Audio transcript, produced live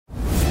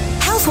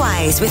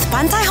Healthwise with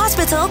Pantai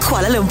Hospital,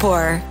 Kuala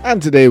Lumpur.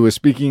 And today we're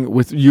speaking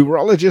with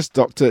urologist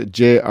Dr.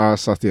 J.R.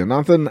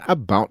 Satyananthan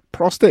about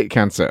prostate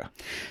cancer.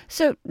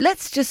 So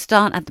let's just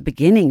start at the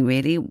beginning,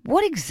 really.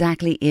 What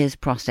exactly is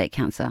prostate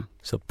cancer?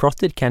 So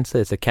prostate cancer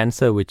is a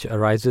cancer which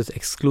arises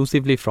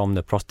exclusively from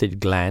the prostate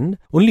gland.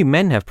 Only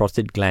men have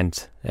prostate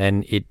glands,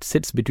 and it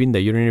sits between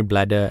the urinary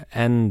bladder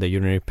and the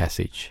urinary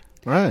passage.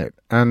 Right.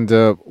 And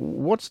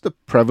what's the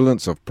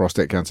prevalence of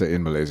prostate cancer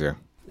in Malaysia?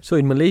 So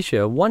in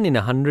Malaysia, 1 in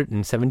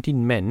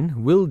 117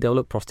 men will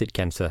develop prostate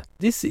cancer.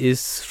 This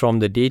is from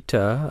the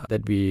data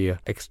that we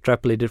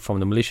extrapolated from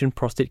the Malaysian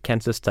Prostate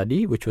Cancer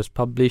Study, which was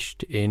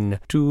published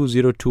in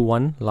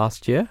 2021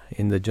 last year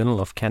in the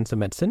Journal of Cancer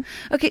Medicine.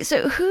 Okay,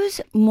 so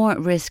who's more at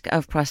risk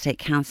of prostate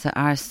cancer?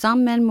 Are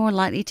some men more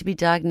likely to be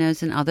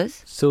diagnosed than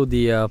others? So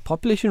the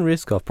population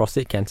risk of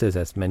prostate cancer is,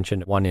 as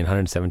mentioned, 1 in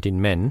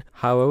 117 men.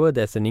 However,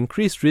 there's an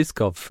increased risk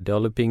of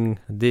developing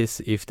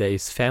this if there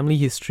is family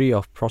history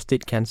of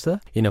prostate cancer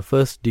in a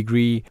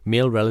first-degree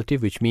male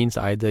relative, which means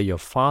either your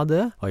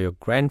father or your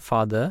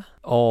grandfather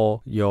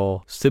or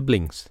your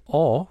siblings,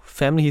 or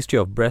family history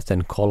of breast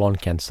and colon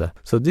cancer.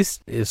 So this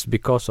is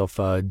because of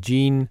a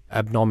gene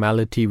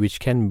abnormality which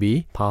can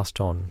be passed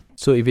on.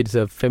 So if it's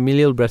a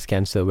familial breast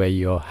cancer where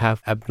you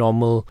have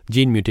abnormal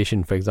gene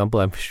mutation, for example,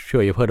 I'm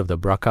sure you've heard of the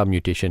BRCA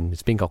mutation.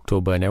 It's Pink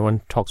October and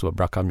everyone talks about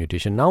BRCA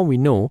mutation. Now we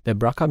know that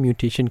BRCA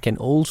mutation can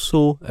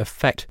also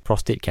affect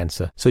prostate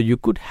cancer. So you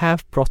could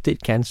have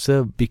prostate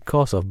cancer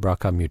because of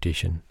BRCA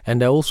mutation. And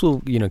there are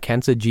also,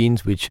 cancer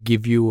genes which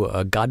give you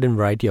a garden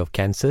variety of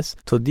cancers.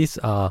 So these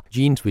are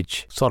genes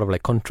which sort of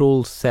like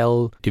control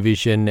cell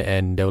division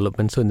and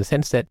development. So in the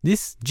sense that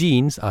these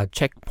genes are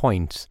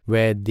checkpoints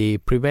where they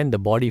prevent the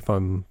body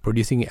from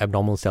producing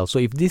abnormal cells. So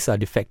if these are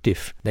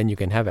defective, then you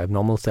can have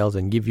abnormal cells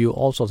and give you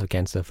all sorts of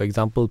cancer. For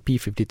example,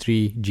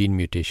 P53 gene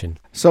mutation.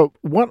 So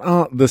what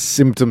are the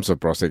symptoms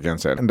of prostate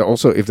cancer? And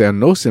also, if there are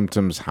no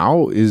symptoms,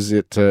 how is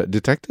it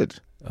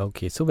detected?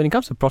 Okay, so when it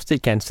comes to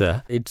prostate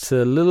cancer, it's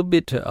a little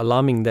bit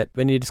alarming that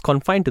when it is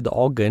confined to the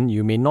organ,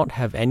 you may not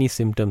have any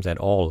symptoms at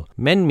all.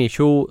 Men may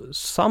show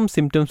some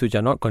symptoms which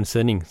are not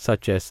concerning,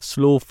 such as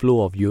slow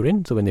flow of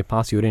urine. So when they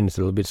pass urine, it's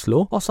a little bit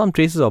slow. Or some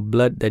traces of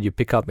blood that you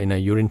pick up in a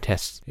urine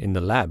test in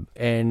the lab.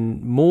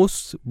 And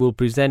most will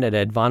present at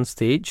an advanced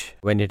stage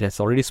when it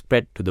has already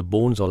spread to the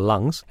bones or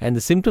lungs. And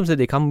the symptoms that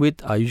they come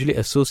with are usually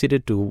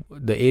associated to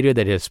the area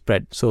that it has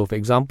spread. So for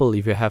example,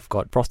 if you have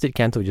got prostate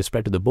cancer which is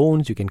spread to the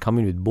bones, you can come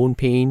in with bone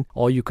pain,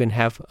 or you can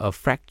have a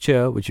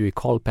fracture, which we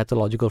call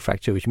pathological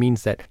fracture, which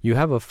means that you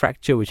have a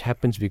fracture which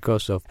happens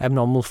because of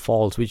abnormal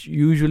falls, which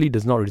usually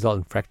does not result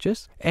in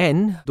fractures.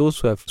 And those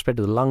who have spread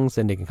to the lungs,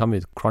 then they can come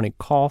with chronic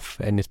cough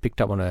and is picked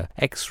up on an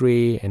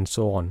X-ray and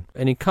so on.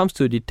 When it comes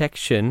to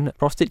detection,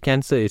 prostate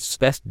cancer is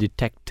best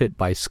detected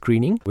by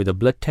screening with a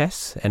blood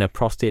test and a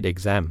prostate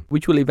exam,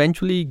 which will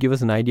eventually give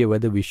us an idea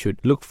whether we should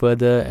look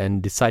further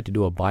and decide to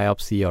do a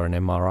biopsy or an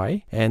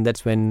MRI. And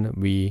that's when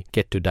we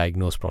get to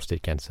diagnose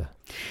prostate cancer.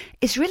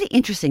 It's really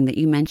interesting that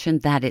you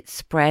mentioned that it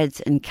spreads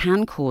and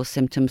can cause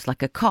symptoms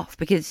like a cough,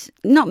 because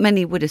not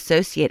many would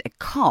associate a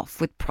cough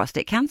with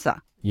prostate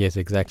cancer. Yes,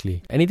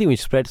 exactly. Anything which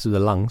spreads to the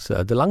lungs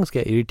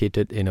get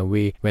irritated in a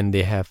way when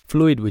they have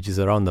fluid which is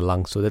around the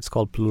lungs. So that's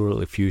called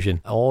pleural effusion.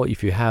 Or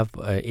if you have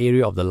an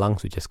area of the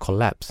lungs which has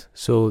collapsed.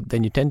 So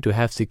then you tend to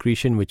have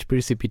secretion which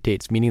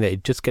precipitates, meaning that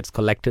it just gets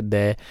collected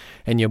there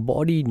and your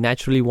body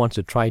naturally wants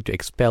to try to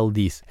expel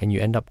these and you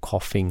end up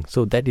coughing.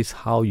 So that is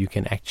how you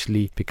can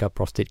actually pick up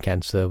prostate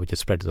cancer which is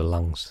spread to the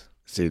lungs.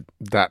 See,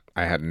 that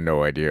I had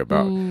no idea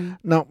about.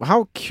 Now,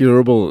 how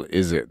curable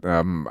is it?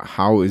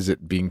 How is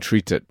it being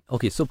treated?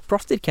 Okay, so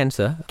prostate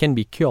cancer can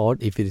be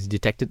cured if it is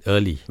detected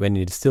early, when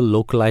it is still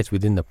localized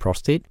within the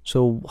prostate.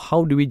 So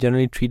how do we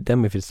generally treat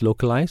them if it's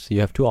localized? You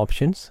have two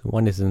options.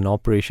 One is an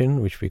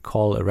operation, which we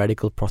call a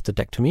radical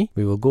prostatectomy.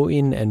 We will go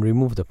in and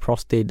remove the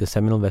prostate, the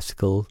seminal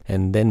vesicle,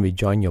 and then we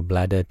join your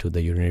bladder to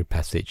the urinary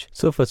passage.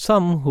 So for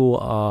some who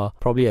are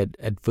probably at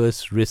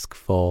adverse risk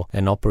for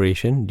an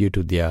operation due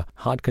to their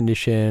heart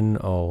condition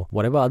or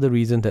whatever other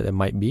reason that there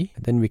might be,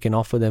 then we can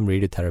offer them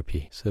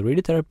radiotherapy. So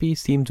radiotherapy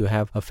seems to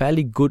have a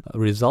fairly good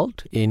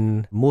result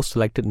in most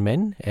selected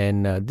men,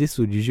 and this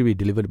would usually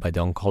be delivered by the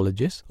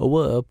oncologist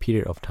over a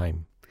period of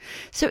time.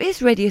 So is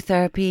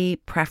radiotherapy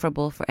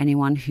preferable for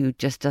anyone who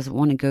just doesn't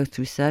want to go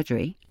through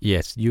surgery?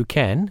 Yes, you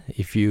can.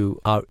 If you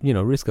are,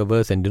 risk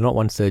averse and do not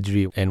want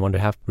surgery and want to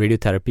have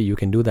radiotherapy, you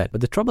can do that. But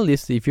the trouble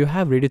is, if you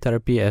have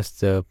radiotherapy as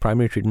the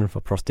primary treatment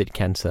for prostate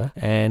cancer,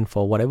 and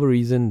for whatever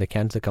reason the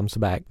cancer comes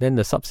back, then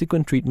the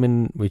subsequent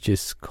treatment, which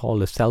is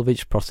called a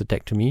salvage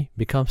prostatectomy,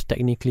 becomes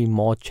technically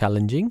more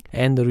challenging,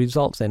 and the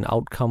results and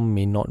outcome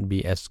may not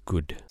be as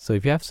good. So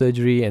if you have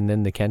surgery and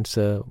then the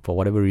cancer, for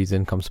whatever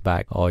reason, comes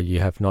back, or you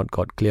have not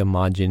got clear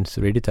margins,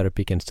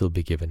 radiotherapy can still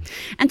be given.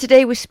 And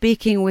today we're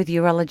speaking with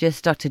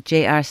urologist Dr.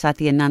 J.R.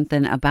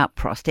 Satyananthan about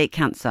prostate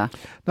cancer.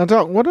 Now,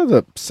 Doc, what are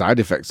the side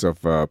effects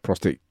of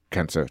prostate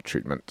cancer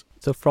treatment?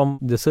 So from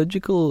the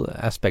surgical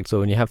aspect, so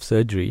when you have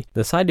surgery,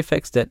 the side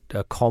effects that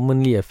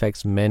commonly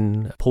affects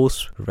men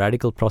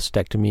post-radical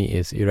prostatectomy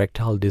is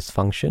erectile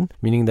dysfunction,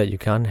 meaning that you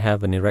can't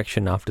have an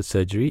erection after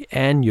surgery,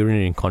 and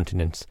urinary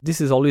incontinence. This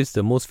is always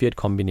the most feared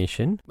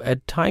combination.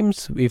 At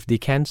times, if the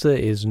cancer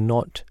is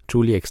not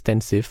truly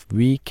extensive,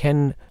 we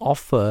can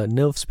offer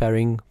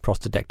nerve-sparing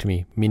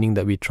prostatectomy, meaning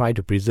that we try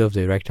to preserve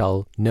the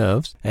erectile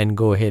nerves and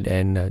go ahead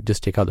and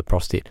just take out the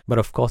prostate. But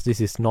of course,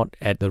 this is not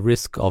at the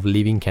risk of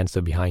leaving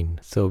cancer behind.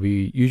 So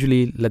we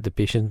usually let the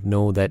patient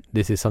know that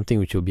this is something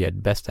which will be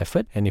at best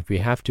effort, and if we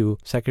have to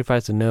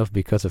sacrifice the nerve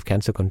because of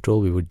cancer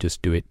control, we would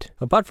just do it.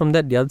 Apart from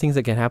that, the other things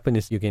that can happen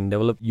is you can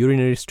develop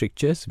urinary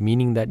strictures,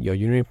 meaning that your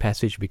urinary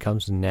passage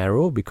becomes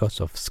narrow because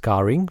of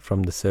scarring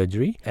from the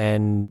surgery,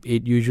 and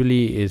it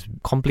usually is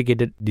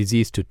complicated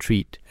disease to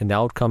treat, and the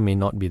outcome may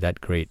not be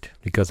that great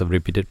because of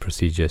repeated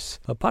procedures.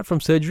 Apart from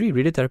surgery,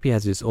 radiotherapy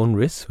has its own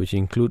risks, which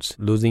includes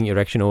losing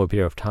erection over a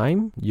period of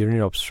time,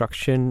 urinary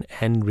obstruction,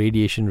 and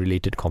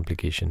radiation-related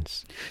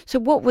complications. So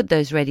what would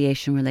those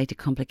radiation-related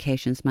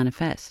complications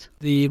manifest?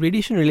 The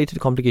radiation-related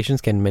complications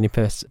can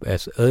manifest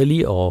as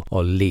early or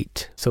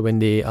late. So when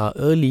they are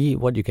early,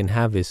 what you can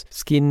have is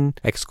skin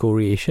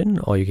excoriation,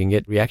 or you can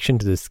get reaction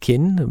to the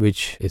skin,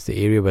 which is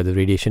the area where the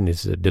radiation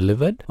is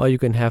delivered, or you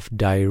can have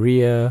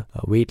diarrhea,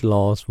 weight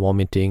loss,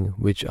 vomiting,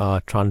 which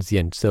are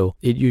transient. So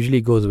it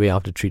usually goes away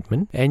after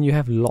treatment, and you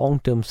have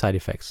long-term side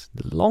effects.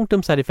 The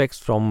long-term side effects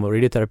from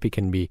radiotherapy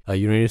can be a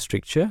urinary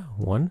stricture,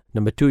 one.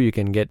 Number two, you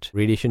can get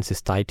radiation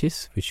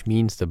cystitis, which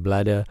means the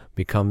bladder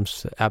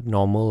becomes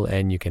abnormal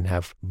and you can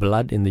have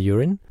blood in the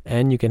urine,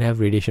 and you can have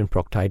radiation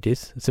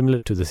proctitis.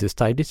 Similar to the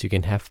cystitis, you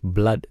can have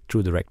blood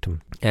through the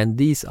rectum, and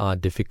these are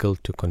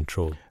difficult to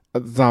control.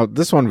 Now,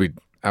 this one we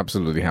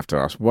absolutely have to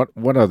ask.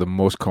 What are the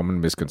most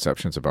common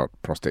misconceptions about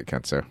prostate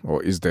cancer,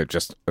 or is there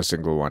just a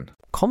single one?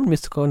 Common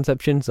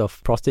misconceptions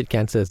of prostate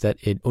cancer is that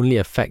it only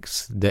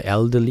affects the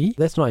elderly.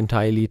 That's not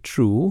entirely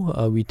true.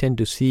 We tend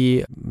to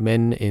see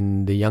men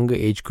in the younger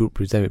age group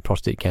present with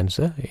prostate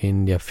cancer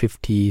in their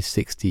 50s,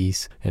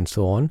 60s, and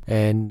so on.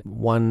 And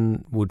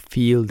one would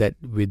feel that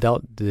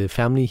without the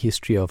family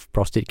history of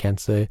prostate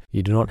cancer,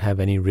 you do not have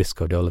any risk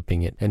of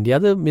developing it. And the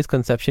other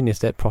misconception is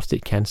that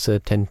prostate cancer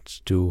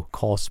tends to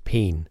cause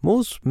pain.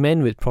 Most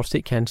men with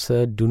prostate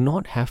cancer do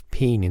not have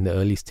pain in the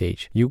early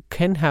stage. You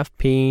can have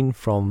pain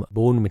from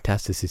bone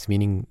metastasis,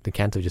 meaning the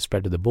cancer just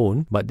spread to the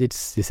bone, but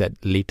this is at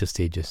later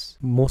stages.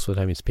 Most of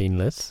the time it's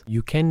painless.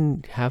 You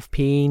can have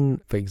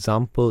pain, for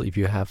example, if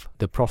you have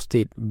the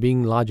prostate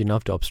being large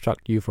enough to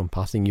obstruct you from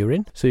passing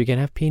urine. So you can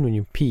have pain when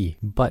you pee,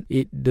 but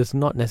it does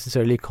not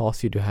necessarily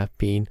cause you to have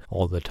pain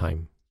all the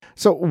time.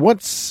 So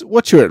what's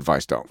your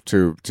advice, Doc,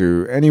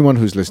 to anyone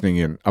who's listening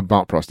in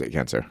about prostate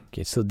cancer?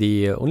 Okay, so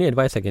the only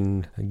advice I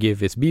can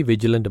give is be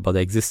vigilant about the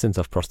existence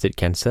of prostate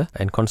cancer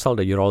and consult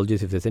a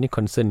urologist if there's any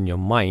concern in your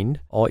mind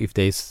or if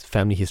there's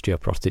family history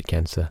of prostate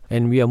cancer.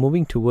 And we are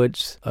moving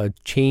towards a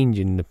change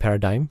in the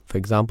paradigm. For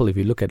example, if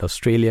you look at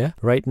Australia,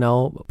 right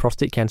now,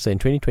 prostate cancer in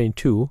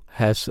 2022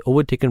 has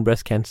overtaken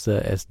breast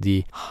cancer as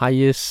the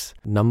highest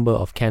number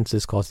of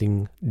cancers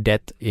causing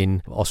death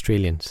in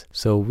Australians.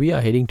 So we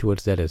are heading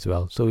towards that as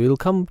well. So we'll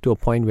come to a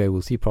point where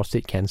we'll see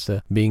prostate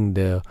cancer being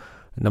the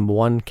number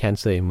one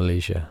cancer in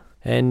Malaysia.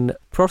 And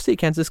prostate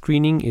cancer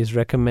screening is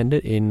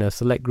recommended in a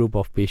select group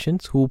of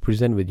patients who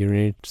present with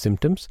urinary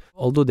symptoms.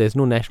 Although there's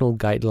no national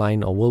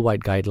guideline or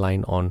worldwide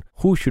guideline on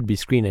who should be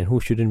screened and who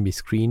shouldn't be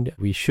screened,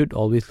 we should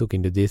always look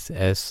into this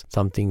as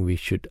something we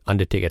should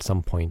undertake at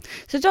some point.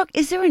 So, Doc,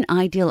 is there an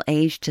ideal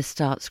age to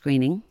start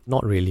screening?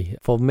 Not really.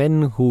 For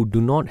men who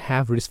do not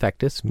have risk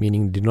factors,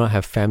 meaning do not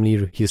have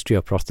family history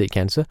of prostate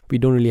cancer, we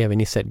don't really have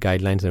any set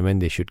guidelines on when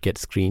they should get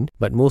screened.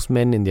 But most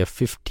men in their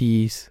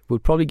 50s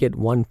would probably get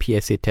one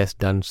PSA test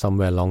done somewhere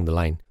along the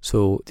line.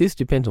 So this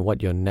depends on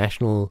what your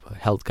national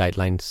health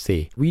guidelines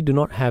say. We do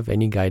not have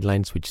any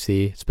guidelines which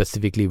say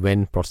specifically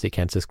when prostate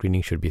cancer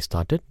screening should be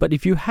started. But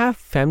if you have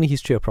family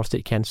history of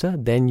prostate cancer,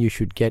 then you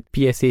should get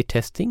PSA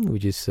testing,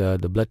 which is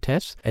the blood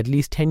test, at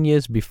least 10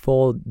 years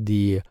before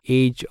the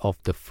age of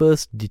the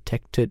first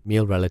detected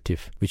male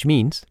relative. Which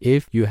means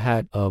if you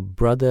had a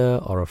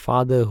brother or a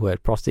father who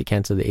had prostate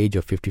cancer at the age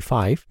of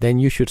 55, then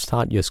you should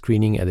start your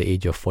screening at the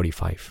age of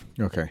 45.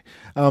 Okay.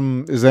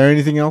 Is there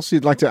anything else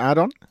you'd like to add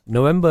on?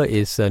 November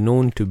is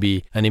known to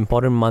be an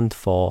important month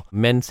for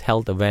men's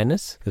health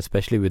awareness,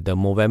 especially with the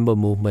Movember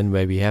movement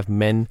where we have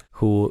men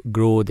who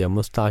grow their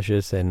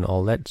mustaches and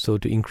all that. So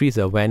to increase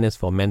the awareness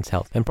for men's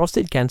health. And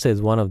prostate cancer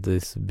is one of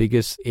the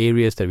biggest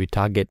areas that we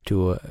target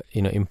to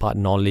impart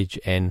knowledge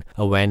and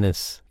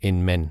awareness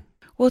in men.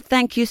 Well,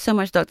 thank you so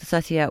much, Dr.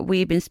 Satya.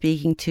 We've been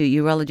speaking to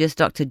urologist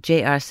Dr.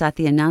 J.R.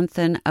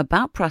 Satyananthan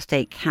about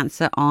prostate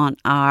cancer on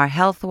our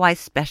HealthWise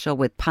special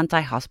with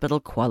Pantai Hospital,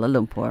 Kuala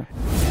Lumpur.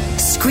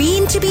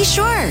 Screen to be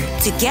sure.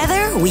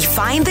 Together we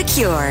find the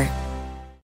cure.